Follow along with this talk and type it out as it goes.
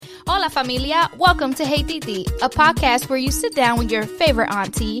Hola familia, welcome to Hey Titi, a podcast where you sit down with your favorite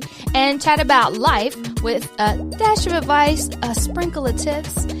auntie and chat about life with a dash of advice, a sprinkle of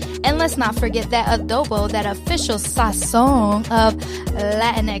tips, and let's not forget that adobo, that official sazón of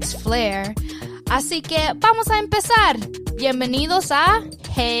Latinx flair. Así que vamos a empezar. Bienvenidos a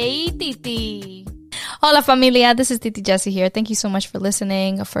Hey Titi. Hola familia, this is Titi Jessie here. Thank you so much for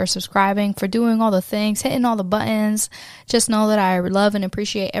listening, for subscribing, for doing all the things, hitting all the buttons. Just know that I love and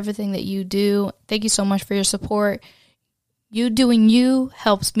appreciate everything that you do. Thank you so much for your support. You doing you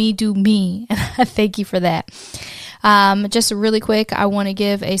helps me do me, and I thank you for that. Just really quick, I want to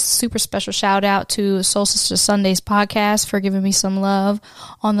give a super special shout out to Soul Sister Sundays podcast for giving me some love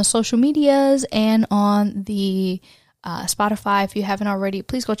on the social medias and on the Spotify. If you haven't already,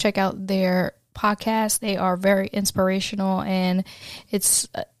 please go check out their podcast. They are very inspirational, and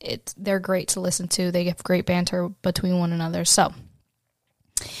they're great to listen to. They have great banter between one another. So,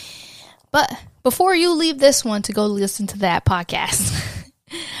 but before you leave this one to go listen to that podcast,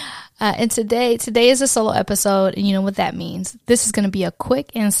 and today is a solo episode, and you know what that means. This is going to be a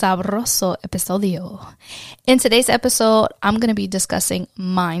quick and sabroso episodio. In today's episode, I'm going to be discussing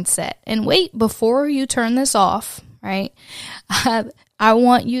mindset. And wait, before you turn this off, right? I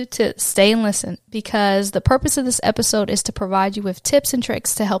want you to stay and listen, because the purpose of this episode is to provide you with tips and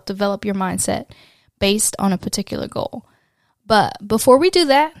tricks to help develop your mindset based on a particular goal. But before we do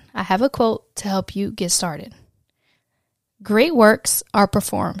that, I have a quote to help you get started. Great works are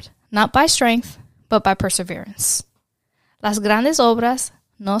performed not by strength, but by perseverance. Las grandes obras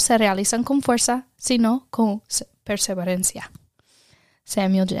no se realizan con fuerza, sino con perseverancia.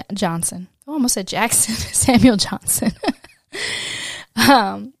 Samuel Johnson. Oh, I almost said Jackson. Samuel Johnson.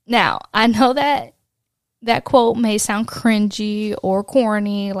 Now, I know that quote may sound cringy or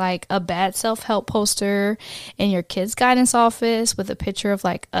corny, like a bad self-help poster in your kid's guidance office with a picture of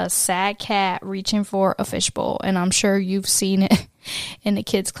like a sad cat reaching for a fishbowl. And I'm sure you've seen it in the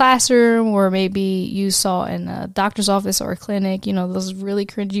kid's classroom, or maybe you saw in a doctor's office or a clinic, you know, those really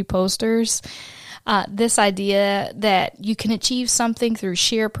cringy posters. This idea that you can achieve something through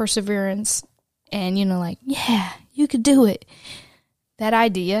sheer perseverance and, you know, like, yeah, you could do it. That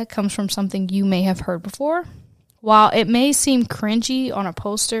idea comes from something you may have heard before. While it may seem cringy on a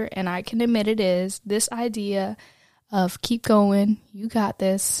poster, and I can admit it is, this idea of keep going, you got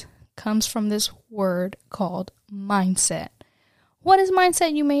this, comes from this word called mindset. What is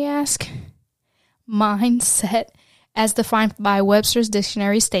mindset, you may ask? Mindset, as defined by Webster's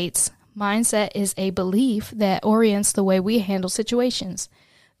Dictionary, states, mindset is a belief that orients the way we handle situations,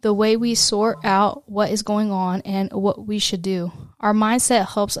 the way we sort out what is going on and what we should do. Our mindset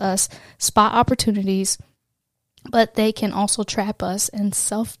helps us spot opportunities, but they can also trap us in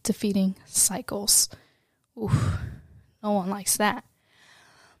self-defeating cycles. Oof, no one likes that.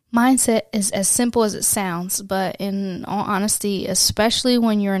 Mindset is as simple as it sounds, but in all honesty, especially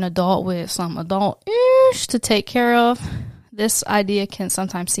when you're an adult with some adult-ish to take care of, this idea can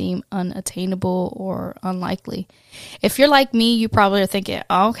sometimes seem unattainable or unlikely. If you're like me, you probably are thinking,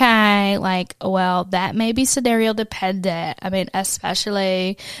 okay, like, well, that may be scenario dependent. I mean,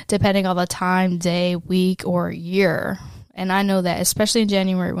 especially depending on the time, day, week, or year. And I know that, especially in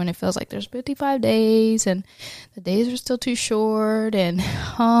January, when it feels like there's 55 days and the days are still too short and,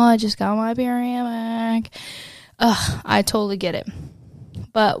 oh, I just got my period back. I totally get it.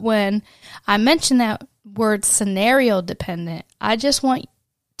 But when I mention that word scenario dependent, I just want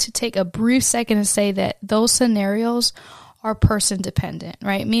to take a brief second and say that those scenarios are person dependent,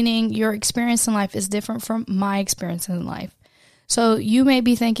 right? Meaning your experience in life is different from my experience in life. So you may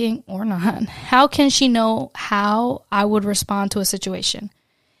be thinking, or not, how can she know how I would respond to a situation?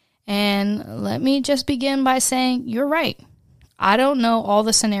 And let me just begin by saying, you're right. I don't know all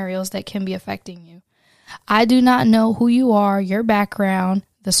the scenarios that can be affecting you. I do not know who you are, your background,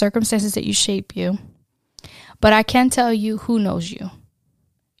 the circumstances that you shape you. But I can tell you who knows you.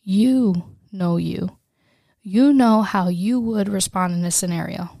 You know you. You know how you would respond in this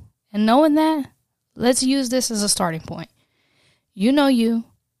scenario. And knowing that, let's use this as a starting point. You know you,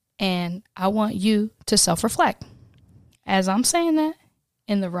 and I want you to self-reflect. As I'm saying that,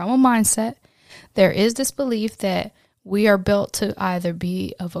 in the realm of mindset, there is this belief that we are built to either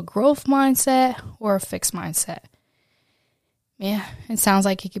be of a growth mindset or a fixed mindset. Yeah, it sounds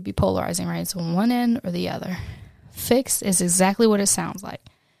like it could be polarizing, right? It's on one end or the other. Fixed is exactly what it sounds like.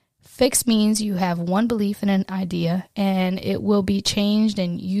 Fixed means you have one belief in an idea and it will be changed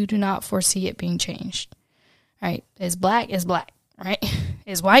and you do not foresee it being changed, right? It's black, right?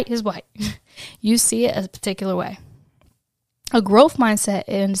 It's white. You see it a particular way. A growth mindset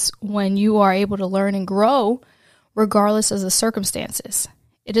is when you are able to learn and grow regardless of the circumstances.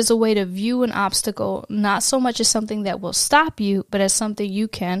 It is a way to view an obstacle not so much as something that will stop you, but as something you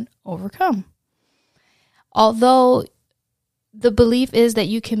can overcome. Although the belief is that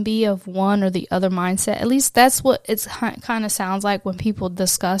you can be of one or the other mindset, at least that's what it kind of sounds like when people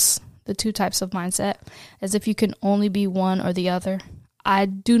discuss the two types of mindset, as if you can only be one or the other. I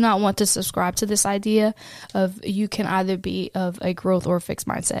do not want to subscribe to this idea of you can either be of a growth or a fixed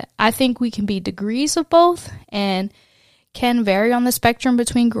mindset. I think we can be degrees of both and can vary on the spectrum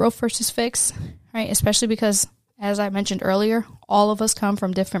between growth versus fixed, right? Especially because, as I mentioned earlier, all of us come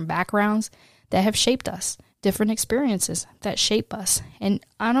from different backgrounds that have shaped us, different experiences that shape us. And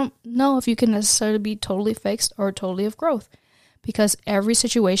I don't know if you can necessarily be totally fixed or totally of growth, because every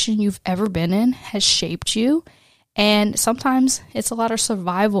situation you've ever been in has shaped you. And sometimes it's a lot of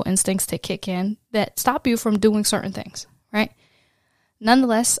survival instincts that kick in that stop you from doing certain things, right?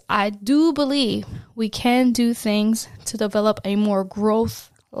 Nonetheless, I do believe we can do things to develop a more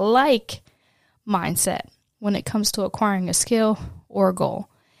growth-like mindset when it comes to acquiring a skill or a goal.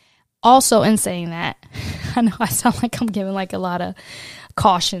 Also, in saying that, I know I sound like I'm giving like a lot of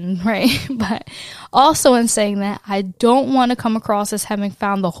caution, right? But also in saying that, I don't want to come across as having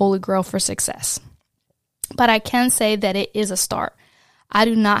found the holy grail for success. But I can say that it is a start. I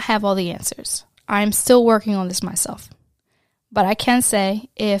do not have all the answers. I'm still working on this myself. But I can say,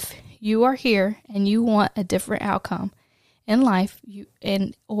 if you are here and you want a different outcome in life,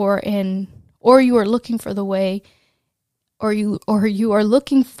 or you are looking for the way, or you are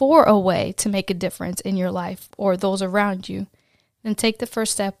looking for a way to make a difference in your life or those around you, then take the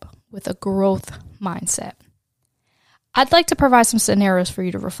first step with a growth mindset. I'd like to provide some scenarios for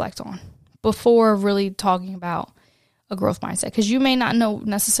you to reflect on before really talking about a growth mindset, because you may not know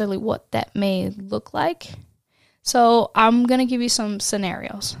necessarily what that may look like. So I'm going to give you some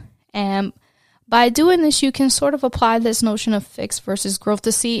scenarios. And by doing this, you can sort of apply this notion of fixed versus growth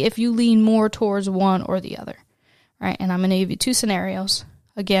to see if you lean more towards one or the other, right? And I'm going to give you two scenarios,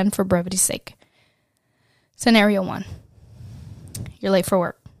 again, for brevity's sake. Scenario 1, you're late for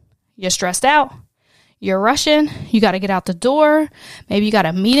work. You're stressed out. You're rushing. You got to get out the door. Maybe you got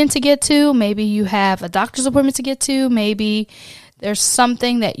a meeting to get to. Maybe you have a doctor's appointment to get to. Maybe there's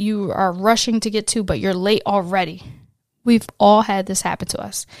something that you are rushing to get to, but you're late already. We've all had this happen to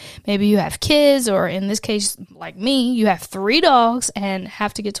us. Maybe you have kids, or in this case, like me, you have 3 dogs and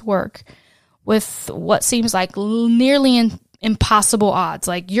have to get to work with what seems like nearly impossible odds.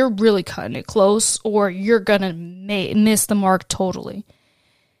 Like you're really cutting it close, or you're going to miss the mark totally.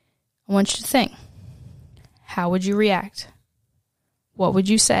 I want you to think. How would you react? What would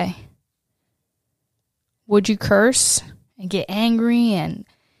you say? Would you curse and get angry and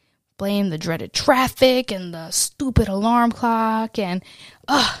blame the dreaded traffic and the stupid alarm clock and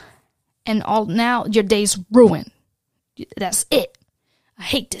all? Now your day's ruined. That's it. I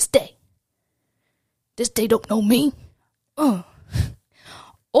hate this day. This day don't know me.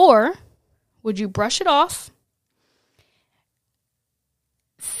 Or would you brush it off,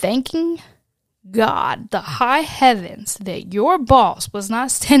 thanking God, the high heavens, that your boss was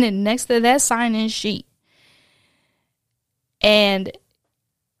not standing next to that sign-in sheet, and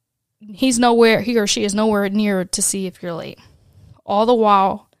he or she is nowhere near to see if you're late? All the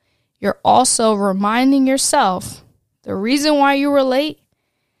while, you're also reminding yourself the reason why you were late,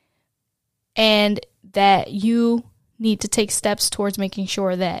 and that you need to take steps towards making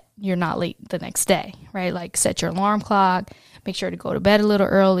sure that you're not late the next day, right? Like set your alarm clock, make sure to go to bed a little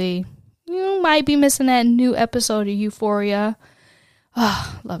early. You might be missing that new episode of Euphoria.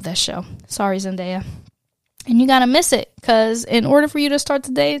 Oh, love that show. Sorry, Zendaya. And you got to miss it, because in order for you to start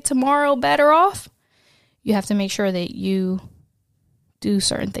the day tomorrow better off, you have to make sure that you do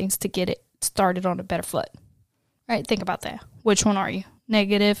certain things to get it started on a better foot. All right, think about that. Which one are you?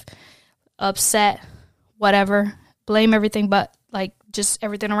 Negative, upset, whatever, blame everything but like just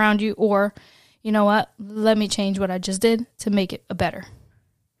everything around you, or you know what? Let me change what I just did to make it a better.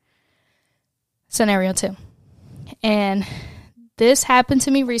 Scenario 2. And this happened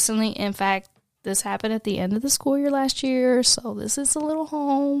to me recently. In fact, this happened at the end of the school year last year. So this is a little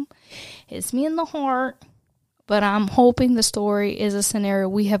home. It's me in the heart. But I'm hoping the story is a scenario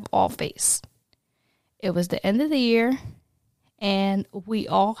we have all faced. It was the end of the year. And we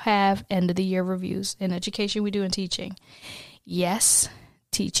all have end of the year reviews in education. We do in teaching. Yes,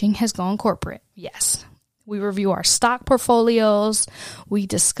 teaching has gone corporate. Yes. We review our stock portfolios. We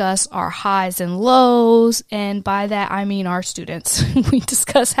discuss our highs and lows. And by that, I mean our students. We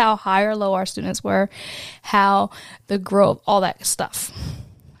discuss how high or low our students were, how the growth, all that stuff.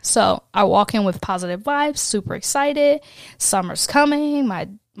 So I walk in with positive vibes, super excited. Summer's coming. My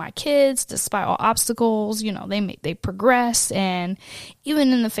my kids, despite all obstacles, they progress. And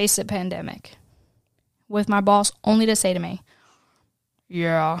even in the face of the pandemic, with my boss only to say to me,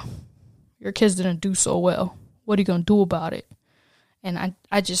 yeah, your kids didn't do so well. What are you going to do about it? And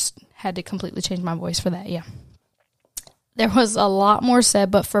I just had to completely change my voice for that. Yeah. There was a lot more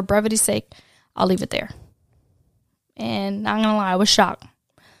said, but for brevity's sake, I'll leave it there. And not going to lie, I was shocked.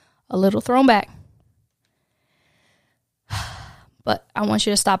 A little thrown back. But I want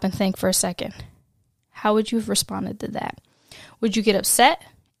you to stop and think for a second. How would you have responded to that? Would you get upset,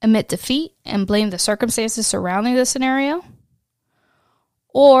 admit defeat, and blame the circumstances surrounding the scenario?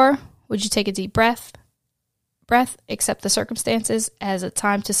 Or would you take a deep breath, accept the circumstances as a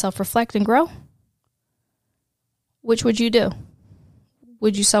time to self-reflect and grow? Which would you do?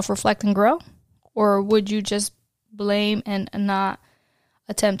 Would you self-reflect and grow? Or would you just blame and not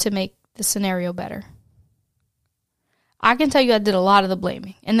attempt to make the scenario better? I can tell you I did a lot of the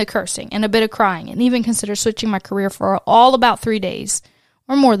blaming and the cursing and a bit of crying and even considered switching my career for all about 3 days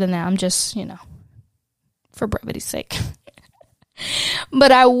or more than that. I'm just, for brevity's sake.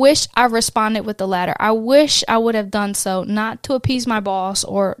 But I wish I responded with the latter. I wish I would have done so, not to appease my boss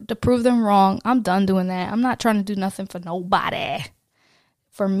or to prove them wrong. I'm done doing that. I'm not trying to do nothing for nobody.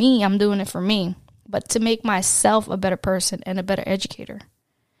 For me, I'm doing it for me, but to make myself a better person and a better educator.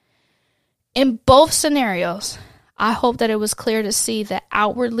 In both scenarios, I hope that it was clear to see that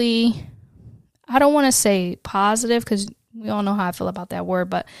outwardly, I don't want to say positive because we all know how I feel about that word,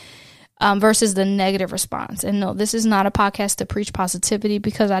 but versus the negative response. And no, this is not a podcast to preach positivity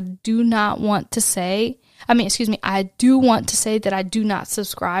because I do want to say that I do not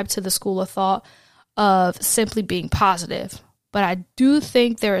subscribe to the school of thought of simply being positive. But I do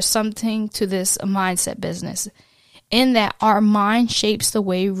think there is something to this mindset business in that our mind shapes the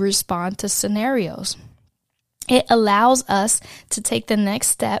way we respond to scenarios. It allows us to take the next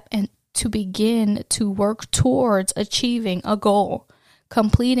step and to begin to work towards achieving a goal,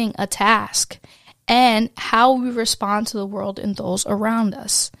 completing a task, and how we respond to the world and those around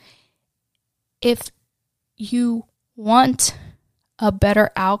us. If you want a better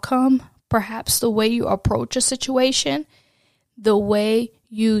outcome, perhaps the way you approach a situation, the way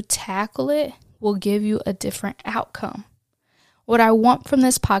you tackle it will give you a different outcome. What I want from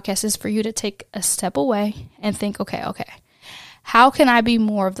this podcast is for you to take a step away and think, okay, how can I be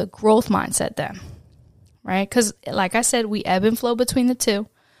more of the growth mindset then? Right? Because like I said, we ebb and flow between the two.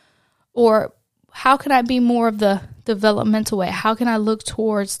 Or how can I be more of the developmental way? How can I look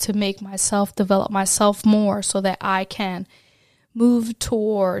towards to make myself develop myself more so that I can move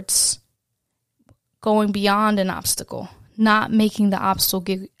towards going beyond an obstacle, not making the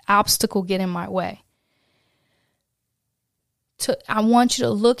obstacle get in my way? I want you to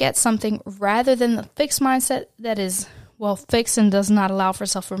look at something rather than the fixed mindset that is, fixed and does not allow for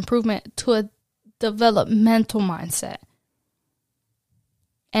self-improvement, to a developmental mindset.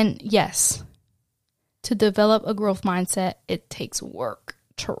 And yes, to develop a growth mindset, it takes work.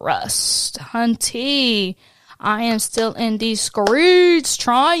 Trust. Hunty, I am still in these streets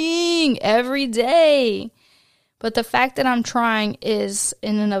trying every day. But the fact that I'm trying is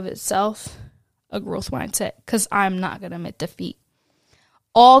in and of itself a growth mindset because I'm not going to admit defeat.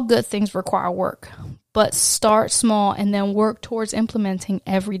 All good things require work, but start small and then work towards implementing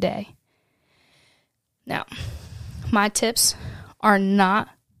every day. Now, my tips are not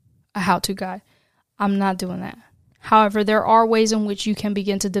a how-to guide. I'm not doing that. However, there are ways in which you can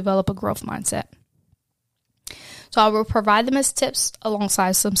begin to develop a growth mindset. So I will provide them as tips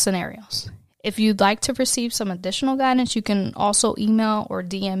alongside some scenarios. If you'd like to receive some additional guidance, you can also email or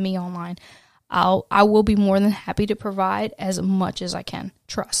DM me online. I will be more than happy to provide as much as I can.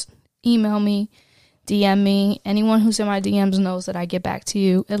 Trust. Email me, DM me. Anyone who's in my DMs knows that I get back to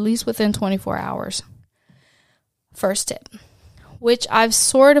you at least within 24 hours. First tip, which I've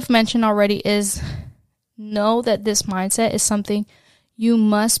sort of mentioned already, is know that this mindset is something you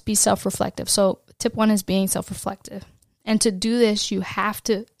must be self-reflective. So tip 1 is being self-reflective. And to do this, you have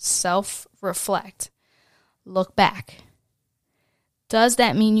to self-reflect. Look back. Does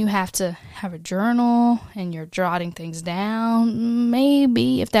that mean you have to have a journal and you're jotting things down?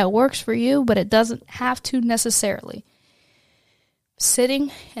 Maybe, if that works for you, but it doesn't have to necessarily.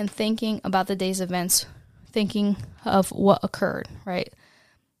 Sitting and thinking about the day's events, thinking of what occurred, right?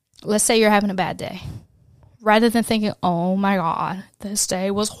 Let's say you're having a bad day. Rather than thinking, oh my God, this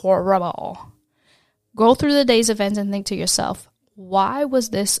day was horrible. Go through the day's events and think to yourself, why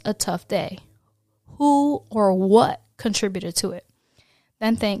was this a tough day? Who or what contributed to it?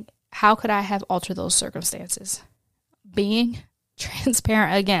 Then think, how could I have altered those circumstances? Being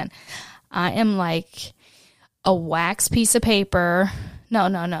transparent again. I am like a wax piece of paper, No.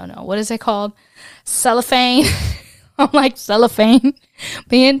 What is it called? Cellophane. I'm like cellophane.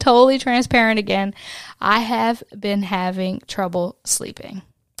 Being totally transparent again. I have been having trouble sleeping.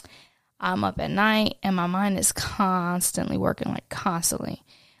 I'm up at night and my mind is constantly working, like constantly.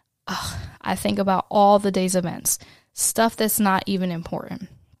 I think about all the day's events, stuff that's not even important,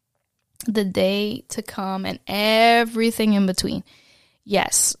 the day to come and everything in between.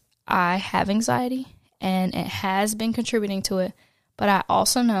 Yes, I have anxiety and it has been contributing to it, but I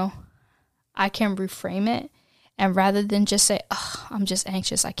also know I can reframe it. And rather than just say, oh, I'm just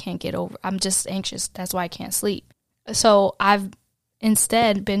anxious, I'm just anxious, that's why I can't sleep. So I've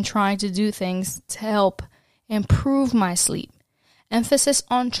instead been trying to do things to help improve my sleep. Emphasis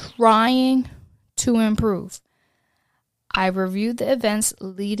on trying to improve. I reviewed the events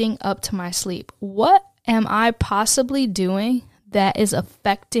leading up to my sleep. What am I possibly doing that is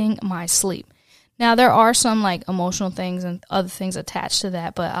affecting my sleep? Now, there are some like emotional things and other things attached to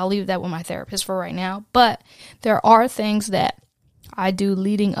that, but I'll leave that with my therapist for right now. But there are things that I do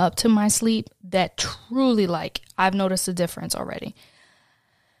leading up to my sleep that truly, like, I've noticed a difference already.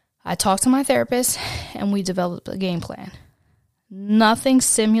 I talked to my therapist and we developed a game plan. Nothing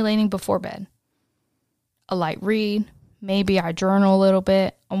stimulating before bed. A light read, maybe I journal a little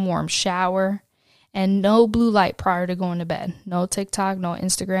bit, a warm shower, and no blue light prior to going to bed. No TikTok, no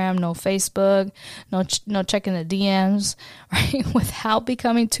Instagram, no Facebook, no checking the DMs, right? Without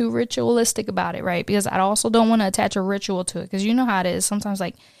becoming too ritualistic about it, right? Because I also don't want to attach a ritual to it, because you know how it is. Sometimes,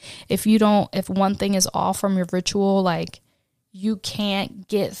 like, if one thing is off from your ritual, like, you can't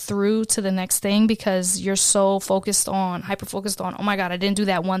get through to the next thing because you're so hyper focused on, oh my God, I didn't do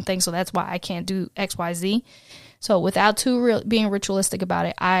that one thing, so that's why I can't do X, Y, Z. So without being ritualistic about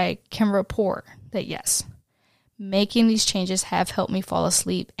it, I can report that yes, making these changes have helped me fall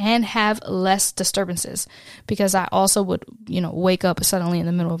asleep and have less disturbances, because I also would, wake up suddenly in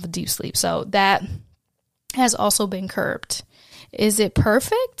the middle of a deep sleep. So that has also been curbed. Is it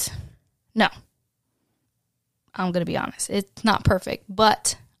perfect? No. I'm going to be honest. It's not perfect,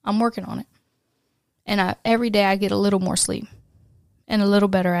 but I'm working on it. And every day I get a little more sleep and a little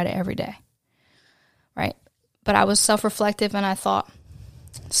better at it every day. Right? But I was self-reflective and I thought,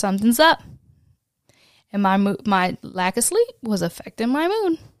 something's up. And my lack of sleep was affecting my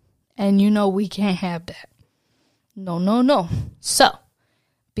mood. And we can't have that. No. So,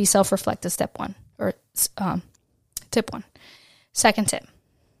 be self-reflective, step one. Or tip one. Second tip.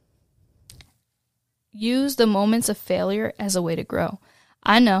 Use the moments of failure as a way to grow.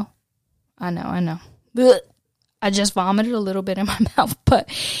 I know. Blech. I just vomited a little bit in my mouth, but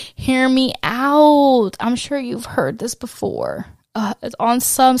hear me out. I'm sure you've heard this before. It's on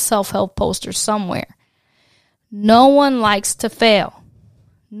some self-help poster somewhere. No one likes to fail.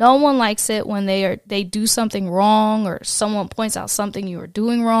 No one likes it when they do something wrong or someone points out something you are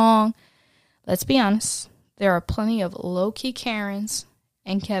doing wrong. Let's be honest. There are plenty of low-key Karens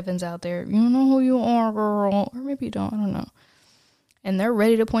and Kevins out there. You know who you are, girl. Or maybe you don't. I don't know. And they're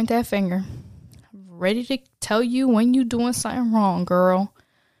ready to point that finger. Ready to tell you when you're doing something wrong, girl.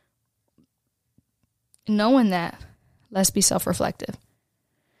 Knowing that, let's be self-reflective.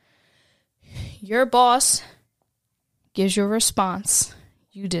 Your boss gives you a response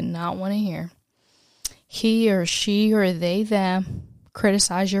you did not want to hear. He or she or they, them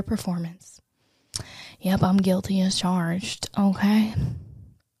criticize your performance. Yep, I'm guilty as charged. Okay.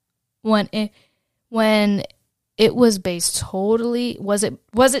 When it was based totally, was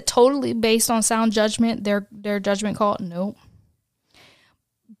it totally based on sound judgment, their judgment call? Nope.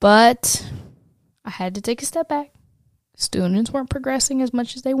 But I had to take a step back. Students weren't progressing as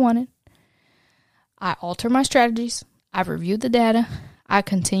much as they wanted. I altered my strategies. I reviewed the data. I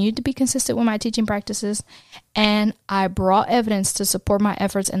continued to be consistent with my teaching practices, and I brought evidence to support my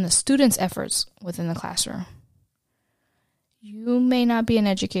efforts and the students' efforts within the classroom. You may not be an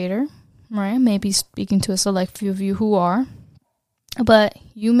educator, right? I may be speaking to a select few of you who are, but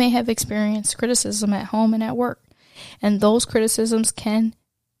you may have experienced criticism at home and at work, and those criticisms can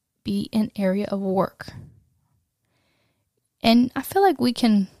be an area of work. And I feel like we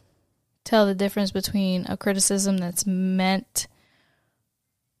can tell the difference between a criticism that's meant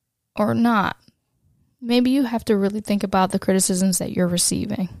or not. Maybe you have to really think about the criticisms that you're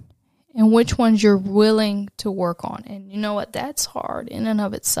receiving and which ones you're willing to work on. And you know what? That's hard in and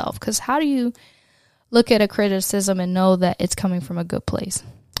of itself, because how do you look at a criticism and know that it's coming from a good place?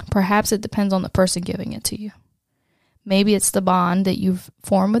 Perhaps it depends on the person giving it to you. Maybe it's the bond that you've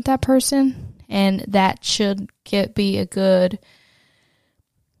formed with that person, and that should be a good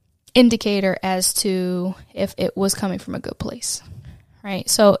indicator as to if it was coming from a good place, right?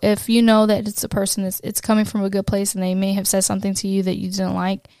 So if you know that it's a person it's coming from a good place and they may have said something to you that you didn't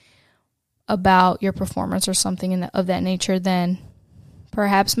like about your performance or something of that nature, then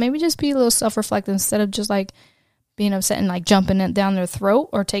perhaps maybe just be a little self-reflective instead of just like being upset and like jumping it down their throat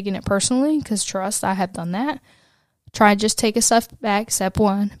or taking it personally, because trust, I have done that. Try just take a step back. Step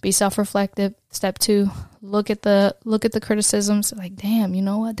 1, be self-reflective. Step 2, look at the criticisms. Like, damn, you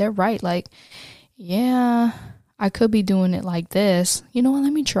know what? They're right. Like, yeah, I could be doing it like this. You know what?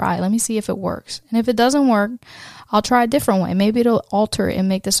 Let me try. Let me see if it works. And if it doesn't work, I'll try a different way. Maybe it'll alter it and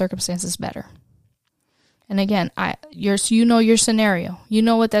make the circumstances better. And again, you know your scenario. You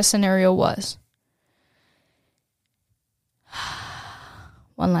know what that scenario was.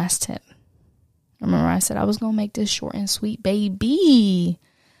 One last tip. Remember I said I was going to make this short and sweet, baby.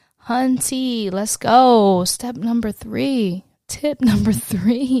 Hunty, let's go. Step number 3. Tip number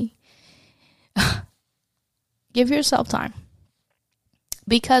 3. Give yourself time.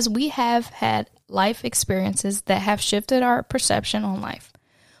 Because we have had life experiences that have shifted our perception on life.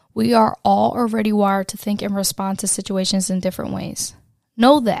 We are all already wired to think and respond to situations in different ways.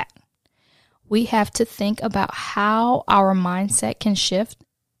 Know that. We have to think about how our mindset can shift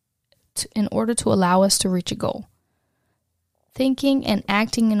in order to allow us to reach a goal. Thinking and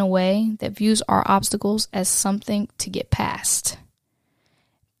acting in a way that views our obstacles as something to get past.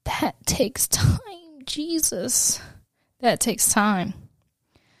 That takes time, Jesus. That takes time.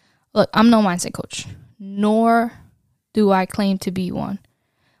 Look, I'm no mindset coach, nor do I claim to be one.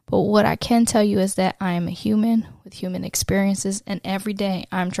 But what I can tell you is that I am a human with human experiences, and every day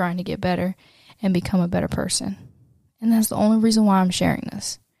I'm trying to get better and become a better person. And that's the only reason why I'm sharing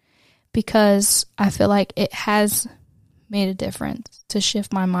this. Because I feel like it has made a difference to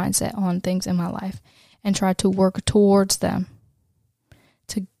shift my mindset on things in my life and try to work towards them,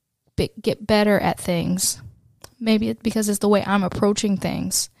 to get better at things. Maybe it's because it's the way I'm approaching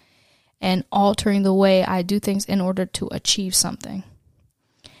things and altering the way I do things in order to achieve something.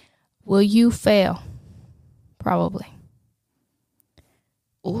 Will you fail? Probably.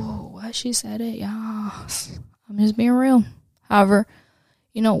 Oh, what she said it, y'all. I'm just being real. However,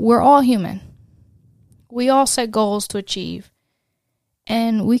 we're all human. We all set goals to achieve,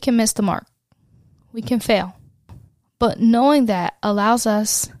 and we can miss the mark. We can fail. But knowing that allows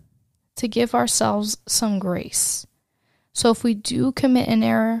us to give ourselves some grace. So if we do commit an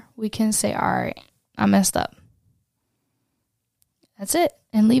error, we can say, all right, I messed up. That's it,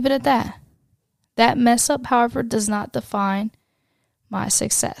 and leave it at that. That mess up, however, does not define my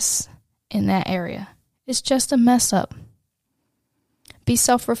success in that area. It's just a mess up. Be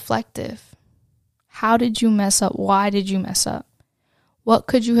self-reflective. How did you mess up? Why did you mess up? What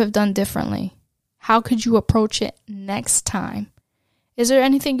could you have done differently? How could you approach it next time? Is there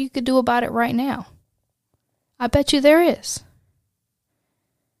anything you could do about it right now? I bet you there is.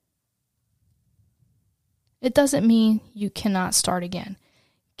 It doesn't mean you cannot start again.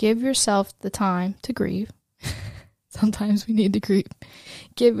 Give yourself the time to grieve. Sometimes we need to grieve.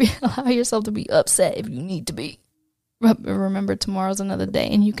 Allow yourself to be upset if you need to be. Remember, tomorrow's another day,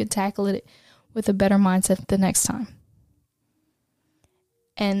 and you can tackle it with a better mindset the next time.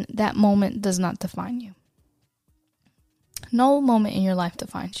 And that moment does not define you. No moment in your life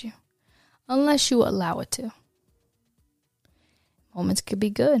defines you, unless you allow it to. Moments could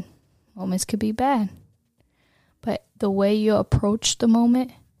be good. Moments could be bad. But the way you approach the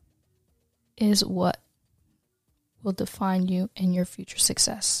moment is what will define you and your future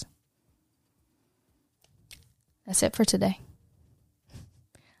success. That's it for today.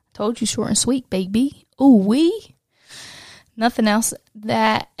 I told you, short and sweet, baby. Ooh wee. Nothing else.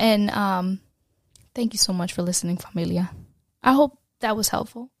 And thank you so much for listening, familia. I hope that was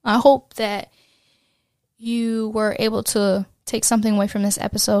helpful. I hope that you were able to take something away from this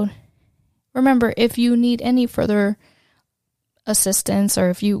episode. Remember, if you need any further assistance or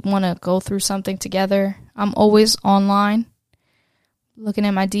if you want to go through something together, I'm always online, looking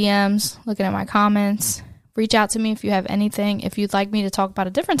at my DMs, looking at my comments. Reach out to me if you have anything. If you'd like me to talk about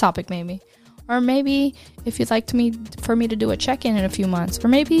a different topic, maybe. Or maybe if you'd like for me to do a check-in in a few months. Or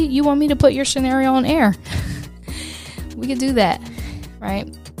maybe you want me to put your scenario on air. We could do that, right?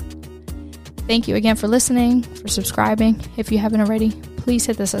 Thank you again for listening, for subscribing. If you haven't already, please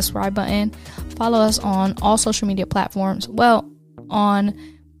hit the subscribe button. Follow us on all social media platforms. Well, on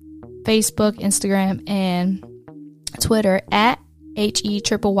Facebook, Instagram, and Twitter at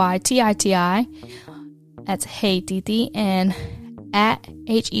HEYYTITI. That's Hey Titi, and at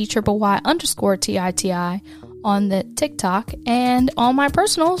HEYY_TITI on the TikTok and on my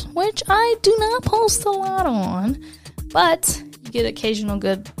personals, which I do not post a lot on, but you get occasional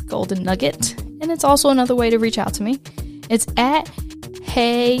good golden nugget. And it's also another way to reach out to me. It's at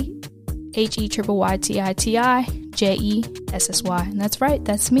Hey, HEYYTITIJESSY. And that's right,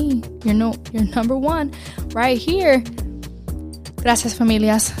 that's me. You're number one right here. Gracias,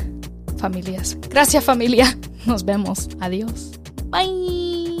 familias. Gracias, familia. Nos vemos. Adiós. Bye.